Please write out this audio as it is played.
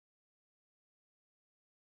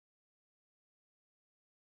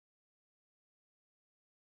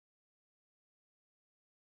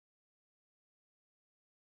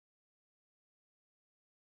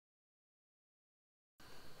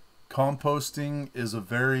Composting is a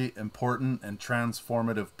very important and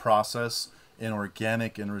transformative process in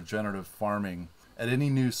organic and regenerative farming. At any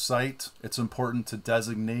new site, it's important to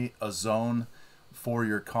designate a zone for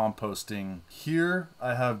your composting. Here,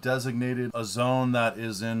 I have designated a zone that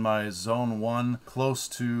is in my zone 1 close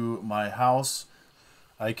to my house.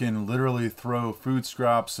 I can literally throw food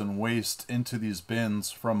scraps and waste into these bins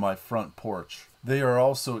from my front porch. They are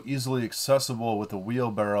also easily accessible with a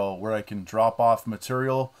wheelbarrow where I can drop off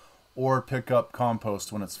material or pick up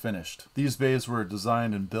compost when it's finished. These bays were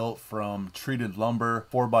designed and built from treated lumber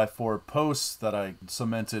 4x4 posts that I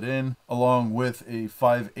cemented in, along with a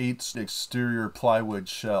 5/8 exterior plywood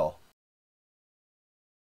shell.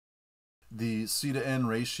 The C to N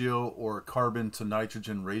ratio, or carbon to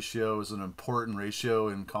nitrogen ratio, is an important ratio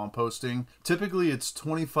in composting. Typically it's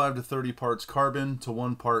 25 to 30 parts carbon to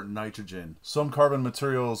 1 part nitrogen. Some carbon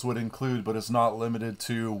materials would include, but is not limited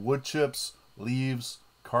to, wood chips, leaves,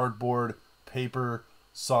 cardboard, paper,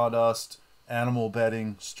 sawdust, animal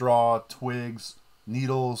bedding, straw, twigs,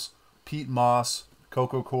 needles, peat moss,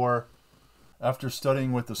 cocoa coir. After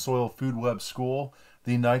studying with the Soil Food Web School,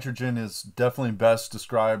 the nitrogen is definitely best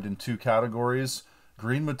described in 2 categories: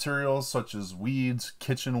 green materials such as weeds,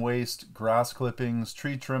 kitchen waste, grass clippings,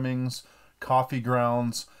 tree trimmings, coffee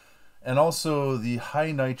grounds, and also the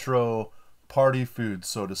high nitro party foods,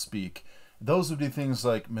 so to speak. Those would be things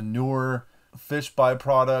like manure, fish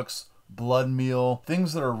byproducts, blood meal,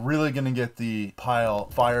 things that are really going to get the pile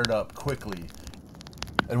fired up quickly.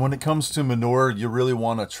 And when it comes to manure, you really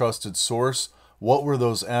want a trusted source. What were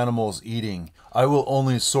those animals eating? I will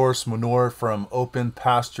only source manure from open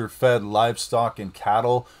pasture-fed livestock and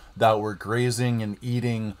cattle that were grazing and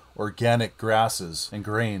eating organic grasses and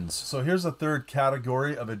grains. So here's a third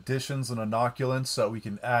category of additions and inoculants that we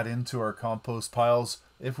can add into our compost piles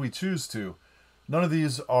if we choose to. None of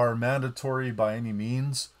these are mandatory by any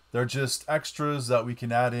means. They're just extras that we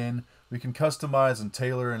can add in. We can customize and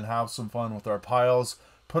tailor and have some fun with our piles,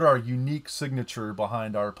 put our unique signature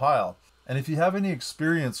behind our pile. And if you have any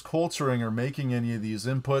experience culturing or making any of these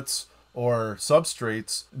inputs or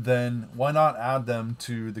substrates, then why not add them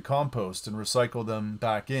to the compost and recycle them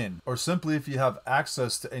back in? Or simply, if you have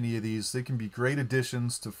access to any of these, they can be great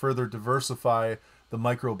additions to further diversify the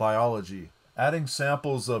microbiology. Adding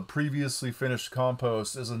samples of previously finished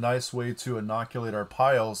compost is a nice way to inoculate our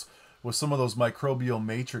piles with some of those microbial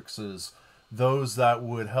matrices, those that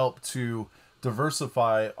would help to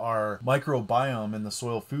diversify our microbiome in the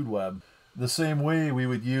soil food web. The same way we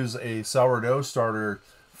would use a sourdough starter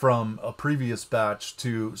from a previous batch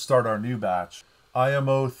to start our new batch.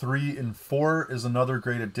 IMO 3 and 4 is another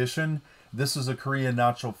great addition. This is a Korean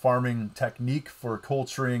natural farming technique for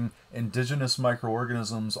culturing indigenous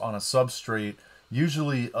microorganisms on a substrate,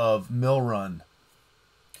 usually of mill run.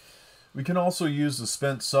 We can also use the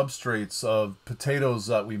spent substrates of potatoes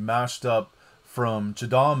that we mashed up from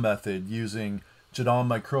Jadam method using Jadam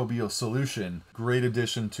microbial solution. Great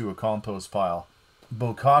addition to a compost pile.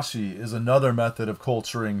 Bokashi is another method of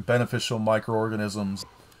culturing beneficial microorganisms.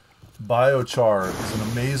 Biochar is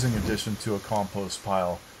an amazing addition to a compost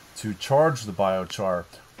pile to charge the biochar,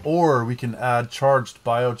 or we can add charged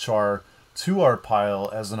biochar to our pile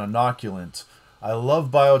as an inoculant. I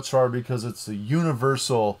love biochar because it's a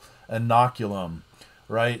universal inoculum,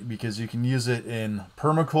 right? Because you can use it in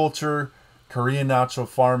permaculture, Korean natural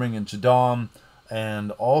farming, and Jadam,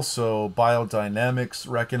 and also biodynamics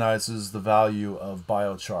recognizes the value of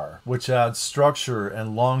biochar, which adds structure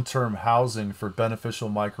and long-term housing for beneficial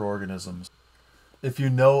microorganisms. If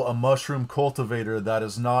you know a mushroom cultivator that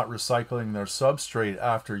is not recycling their substrate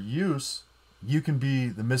after use, you can be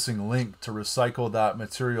the missing link to recycle that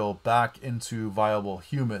material back into viable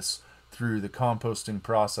humus through the composting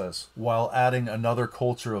process while adding another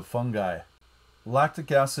culture of fungi.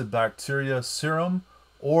 Lactic acid bacteria serum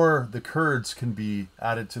or the curds can be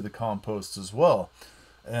added to the compost as well.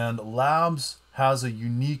 And LABS has a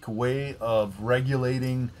unique way of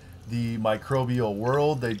regulating the microbial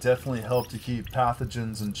world. They definitely help to keep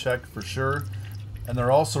pathogens in check for sure. And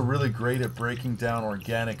they're also really great at breaking down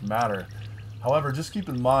organic matter. However, just keep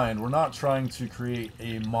in mind, we're not trying to create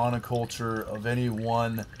a monoculture of any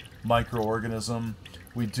one microorganism.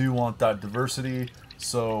 We do want that diversity,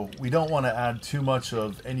 so we don't want to add too much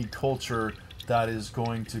of any culture that is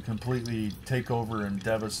going to completely take over and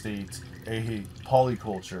devastate a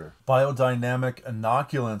polyculture. Biodynamic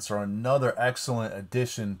inoculants are another excellent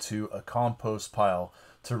addition to a compost pile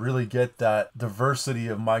to really get that diversity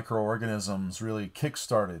of microorganisms really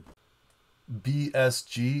kick-started.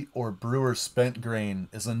 BSG, or brewer spent grain,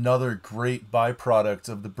 is another great byproduct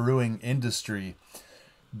of the brewing industry.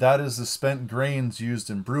 That is the spent grains used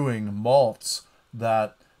in brewing malts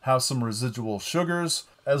that have some residual sugars,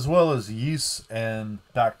 as well as yeast and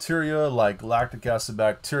bacteria like lactic acid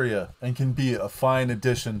bacteria, and can be a fine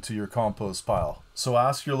addition to your compost pile. So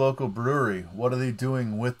ask your local brewery, what are they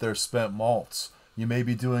doing with their spent malts? You may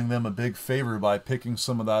be doing them a big favor by picking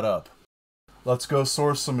some of that up. Let's go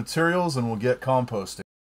source some materials and we'll get composting.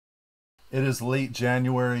 It is late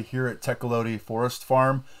January here at Tecolote Forest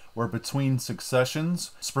Farm. We're between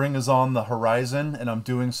successions. Spring is on the horizon and I'm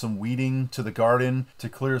doing some weeding to the garden to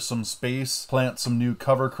clear some space, plant some new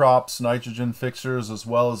cover crops, nitrogen fixtures, as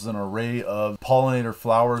well as an array of pollinator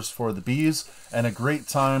flowers for the bees, and a great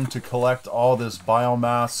time to collect all this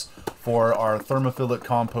biomass for our thermophilic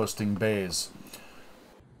composting bays.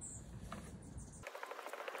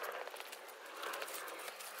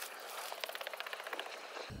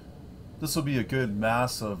 This will be a good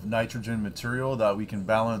mass of nitrogen material that we can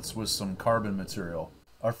balance with some carbon material.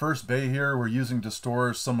 Our first bay here, we're using to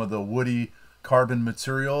store some of the woody carbon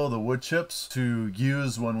material, the wood chips, to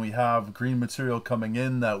use when we have green material coming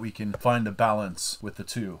in, that we can find a balance with the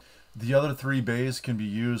two. The other 3 bays can be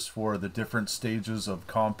used for the different stages of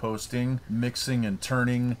composting, mixing and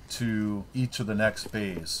turning to each of the next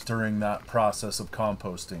bays during that process of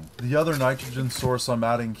composting. The other nitrogen source I'm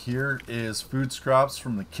adding here is food scraps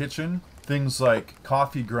from the kitchen. Things like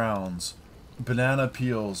coffee grounds, banana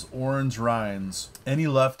peels, orange rinds, any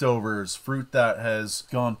leftovers, fruit that has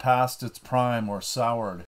gone past its prime or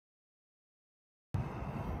soured.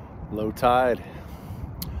 Low tide.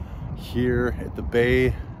 Here at the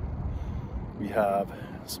bay, we have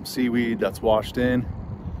some seaweed that's washed in.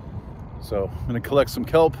 So I'm going to collect some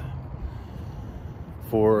kelp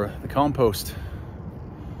for the compost.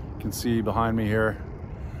 You can see behind me here,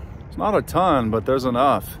 it's not a ton, but there's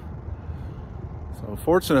enough. So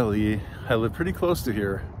fortunately, I live pretty close to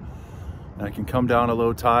here, and I can come down a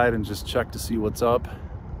low tide and just check to see what's up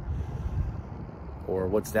or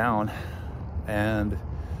what's down. And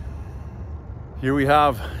here we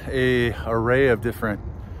have an array of different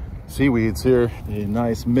seaweeds here, a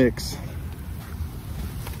nice mix.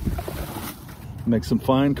 Make some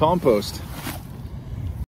fine compost.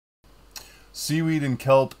 Seaweed and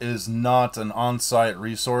kelp is not an on-site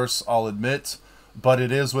resource, I'll admit, but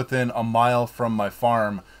it is within a mile from my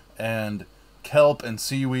farm, and kelp and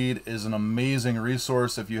seaweed is an amazing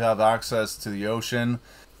resource if you have access to the ocean.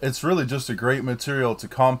 It's really just a great material to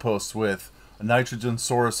compost with, a nitrogen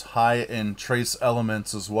source high in trace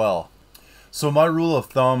elements as well. So my rule of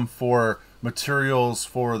thumb for materials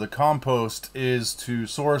for the compost is to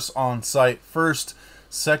source on site first,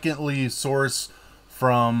 secondly source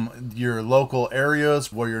from your local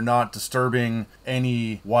areas where you're not disturbing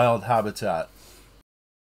any wild habitat.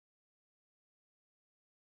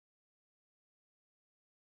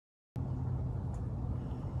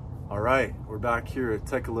 All right, we're back here at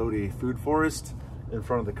Tecolote Food Forest in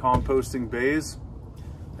front of the composting bays,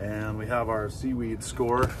 and we have our seaweed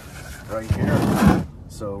score right here.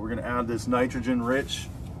 So we're gonna add this nitrogen-rich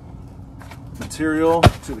material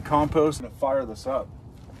to the compost and fire this up.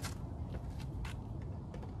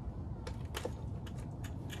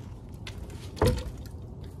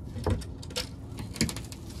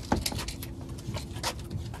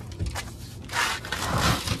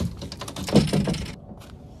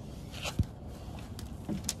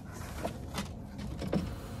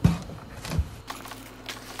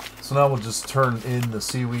 So now we'll just turn in the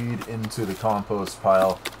seaweed into the compost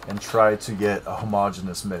pile and try to get a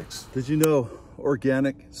homogeneous mix. Did you know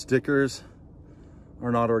organic stickers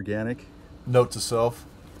are not organic? Note to self.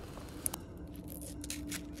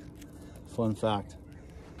 Fun fact.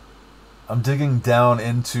 I'm digging down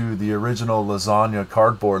into the original lasagna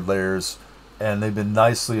cardboard layers, and they've been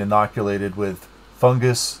nicely inoculated with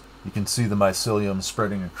fungus. You can see the mycelium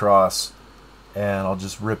spreading across, and I'll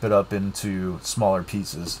just rip it up into smaller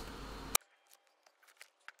pieces.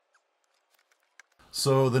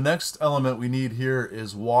 So the next element we need here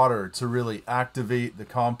is water to really activate the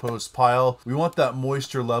compost pile. We want that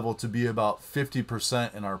moisture level to be about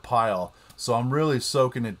 50% in our pile. So I'm really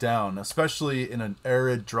soaking it down, especially in an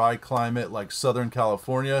arid, dry climate like Southern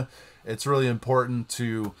California. It's really important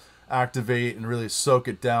to activate and really soak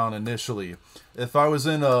it down initially. If I was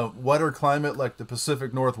in a wetter climate like the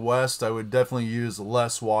Pacific Northwest, I would definitely use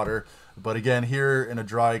less water. But again, here in a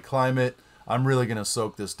dry climate, I'm really going to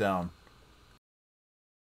soak this down.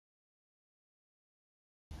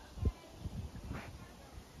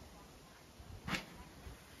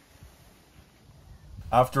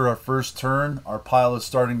 After our first turn, our pile is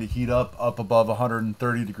starting to heat up above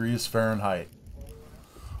 130 degrees Fahrenheit.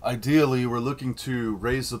 Ideally, we're looking to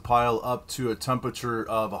raise the pile up to a temperature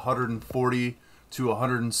of 140 to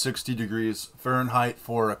 160 degrees Fahrenheit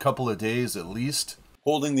for a couple of days at least.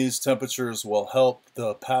 Holding these temperatures will help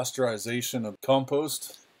the pasteurization of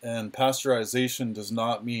compost, and pasteurization does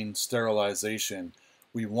not mean sterilization.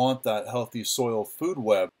 We want that healthy soil food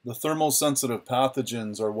web. The thermal sensitive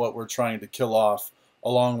pathogens are what we're trying to kill off,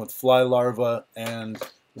 along with fly larvae and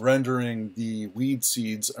rendering the weed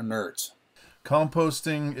seeds inert.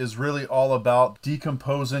 Composting is really all about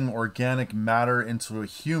decomposing organic matter into a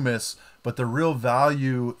humus, but the real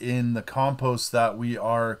value in the compost that we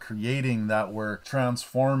are creating, that we're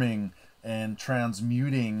transforming and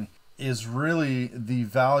transmuting, is really the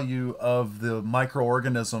value of the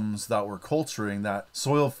microorganisms that we're culturing, that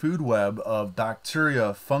soil food web of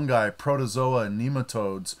bacteria, fungi, protozoa, and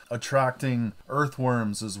nematodes, attracting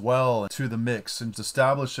earthworms as well to the mix, and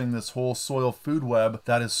establishing this whole soil food web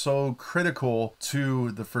that is so critical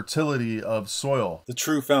to the fertility of soil. The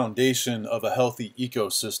true foundation of a healthy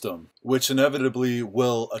ecosystem, which inevitably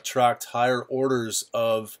will attract higher orders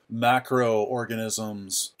of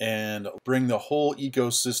macroorganisms and bring the whole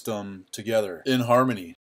ecosystem together in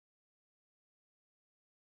harmony.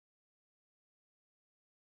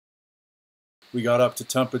 We got up to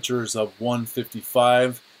temperatures of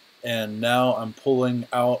 155, and now I'm pulling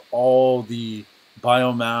out all the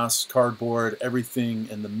biomass, cardboard, everything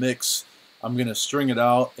in the mix. I'm going to string it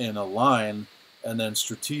out in a line and then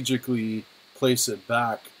strategically place it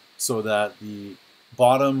back so that the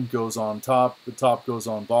bottom goes on top, the top goes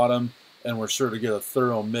on bottom, and we're sure to get a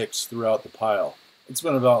thorough mix throughout the pile. It's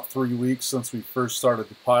been about 3 weeks since we first started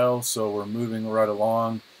the pile, so we're moving right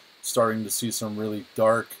along, starting to see some really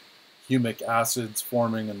dark humic acids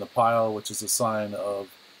forming in the pile, which is a sign of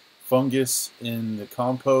fungus in the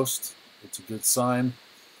compost. It's a good sign.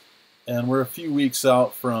 And we're a few weeks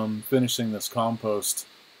out from finishing this compost.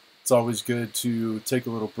 It's always good to take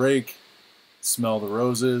a little break, smell the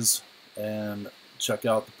roses, and check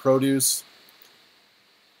out the produce.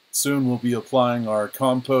 Soon we'll be applying our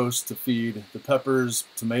compost to feed the peppers,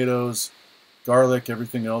 tomatoes, garlic,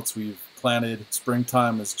 everything else we've planted.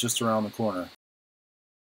 Springtime is just around the corner.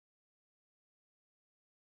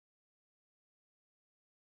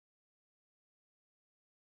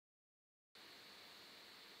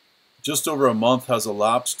 Just over a month has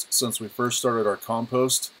elapsed since we first started our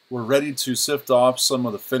compost. We're ready to sift off some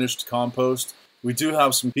of the finished compost. We do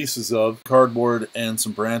have some pieces of cardboard and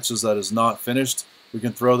some branches that is not finished. We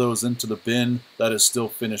can throw those into the bin that is still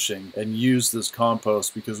finishing and use this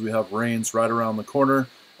compost because we have rains right around the corner,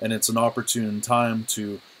 and it's an opportune time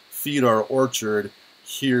to feed our orchard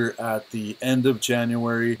here at the end of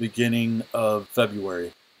January, beginning of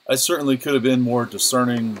February. I certainly could have been more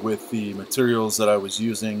discerning with the materials that I was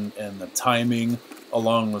using and the timing,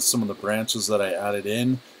 along with some of the branches that I added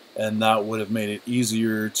in, and that would have made it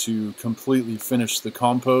easier to completely finish the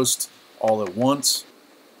compost all at once.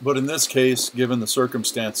 But in this case, given the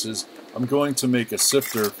circumstances, I'm going to make a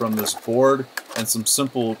sifter from this board and some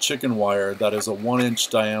simple chicken wire that is a 1-inch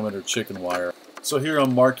diameter chicken wire. So here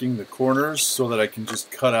I'm marking the corners so that I can just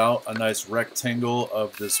cut out a nice rectangle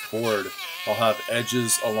of this board. I'll have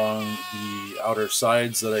edges along the outer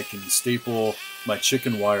sides that I can staple my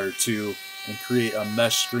chicken wire to and create a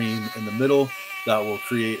mesh screen in the middle that will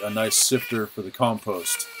create a nice sifter for the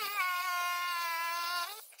compost.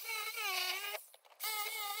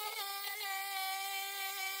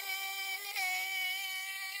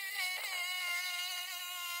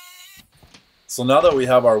 So now that we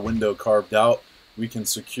have our window carved out, we can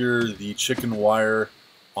secure the chicken wire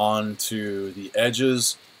onto the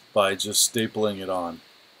edges by just stapling it on.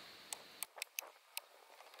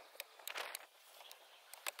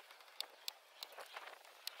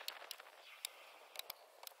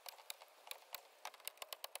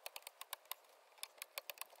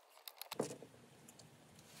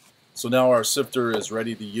 So now our sifter is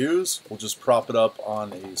ready to use. We'll just prop it up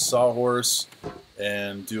on a sawhorse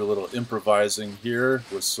and do a little improvising here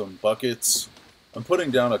with some buckets. I'm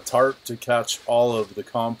putting down a tarp to catch all of the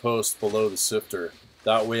compost below the sifter.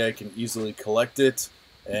 That way I can easily collect it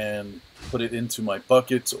and put it into my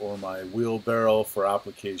bucket or my wheelbarrow for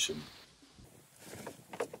application.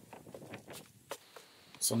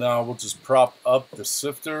 So now we'll just prop up the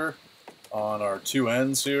sifter on our two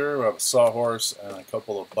ends here. We have a sawhorse and a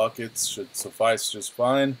couple of buckets, should suffice just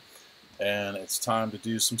fine. And it's time to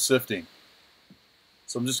do some sifting.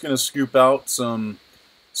 So I'm just going to scoop out some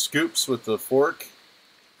scoops with the fork,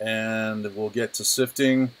 and we'll get to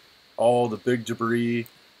sifting all the big debris.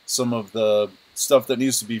 Some of the stuff that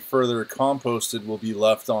needs to be further composted will be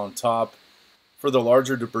left on top. For the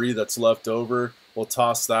larger debris that's left over, we'll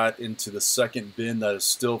toss that into the second bin that is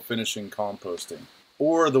still finishing composting.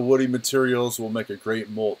 Or the woody materials will make a great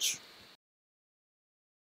mulch.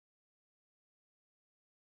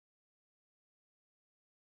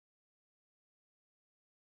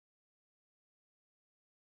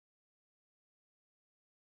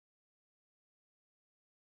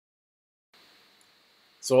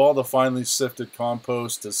 So all the finely sifted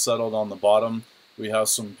compost is settled on the bottom. We have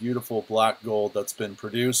some beautiful black gold that's been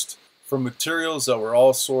produced from materials that were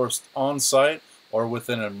all sourced on site or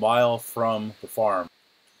within a mile from the farm.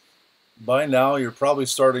 By now, you're probably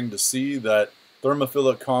starting to see that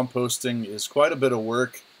thermophilic composting is quite a bit of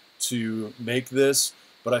work to make this,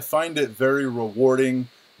 but I find it very rewarding,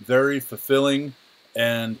 very fulfilling,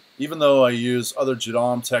 and even though I use other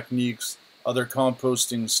Jadam techniques, other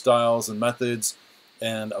composting styles and methods,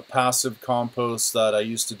 and a passive compost that I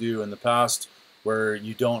used to do in the past where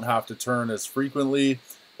you don't have to turn as frequently,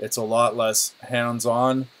 it's a lot less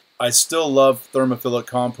hands-on. I still love thermophilic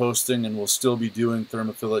composting and will still be doing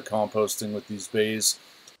thermophilic composting with these bays.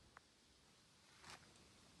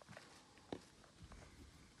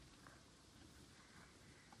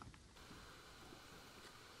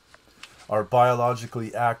 Our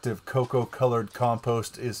biologically active cocoa-colored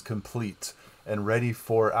compost is complete and ready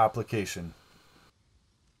for application.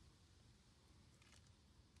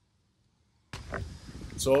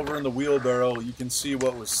 So over in the wheelbarrow, you can see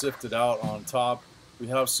what was sifted out on top. We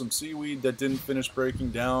have some seaweed that didn't finish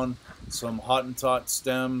breaking down, some Hottentot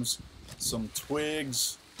stems, some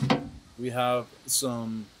twigs. We have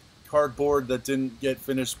some cardboard that didn't get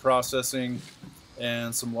finished processing,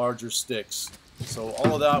 and some larger sticks. So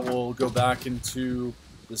all of that will go back into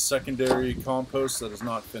the secondary compost that is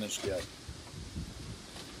not finished yet.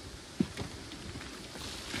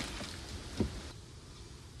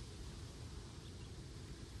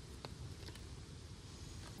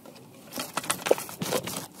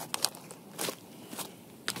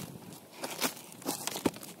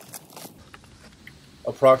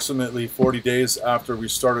 Approximately 40 days after we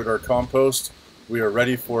started our compost, we are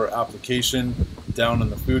ready for application down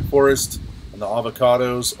in the food forest, and the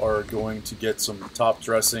avocados are going to get some top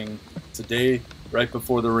dressing today, right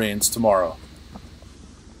before the rains tomorrow.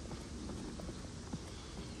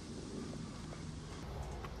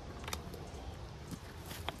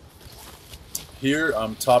 Here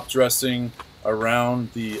I'm top dressing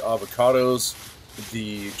around the avocados,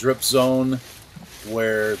 the drip zone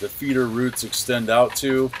where the feeder roots extend out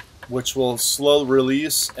to, which will slow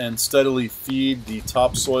release and steadily feed the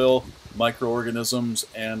topsoil, microorganisms,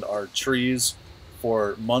 and our trees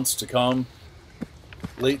for months to come.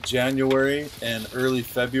 Late January and early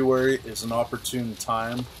February is an opportune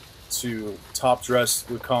time to top dress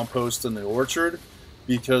the compost in the orchard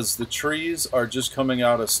because the trees are just coming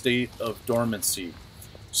out of a state of dormancy.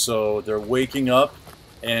 So they're waking up,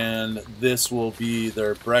 and this will be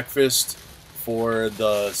their breakfast for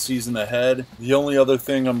the season ahead. The only other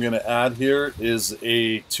thing I'm going to add here is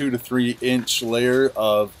a 2 to 3 inch layer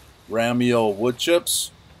of ramial wood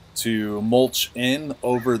chips to mulch in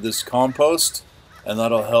over this compost, and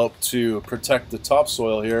that'll help to protect the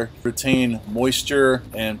topsoil here, retain moisture,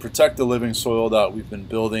 and protect the living soil that we've been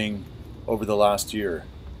building over the last year.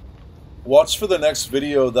 Watch for the next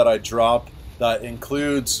video that I drop that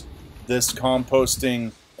includes this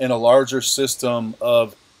composting in a larger system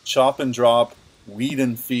of chop and drop, weed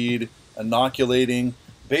and feed, inoculating,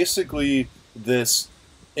 basically this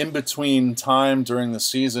in-between time during the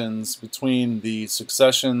seasons between the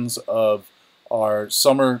successions of our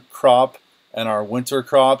summer crop and our winter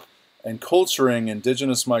crop, and culturing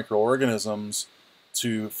indigenous microorganisms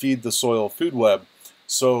to feed the soil food web.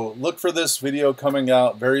 So look for this video coming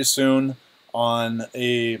out very soon on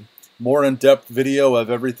a more in-depth video of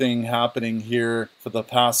everything happening here for the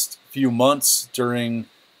past few months during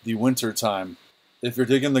the winter time. If you're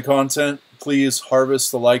digging the content, please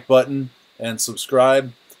harvest the like button and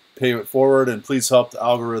subscribe, pay it forward, and please help the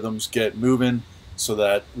algorithms get moving so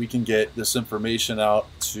that we can get this information out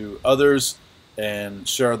to others and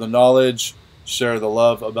share the knowledge, share the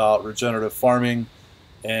love about regenerative farming,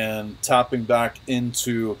 and tapping back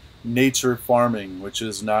into nature farming, which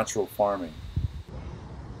is natural farming.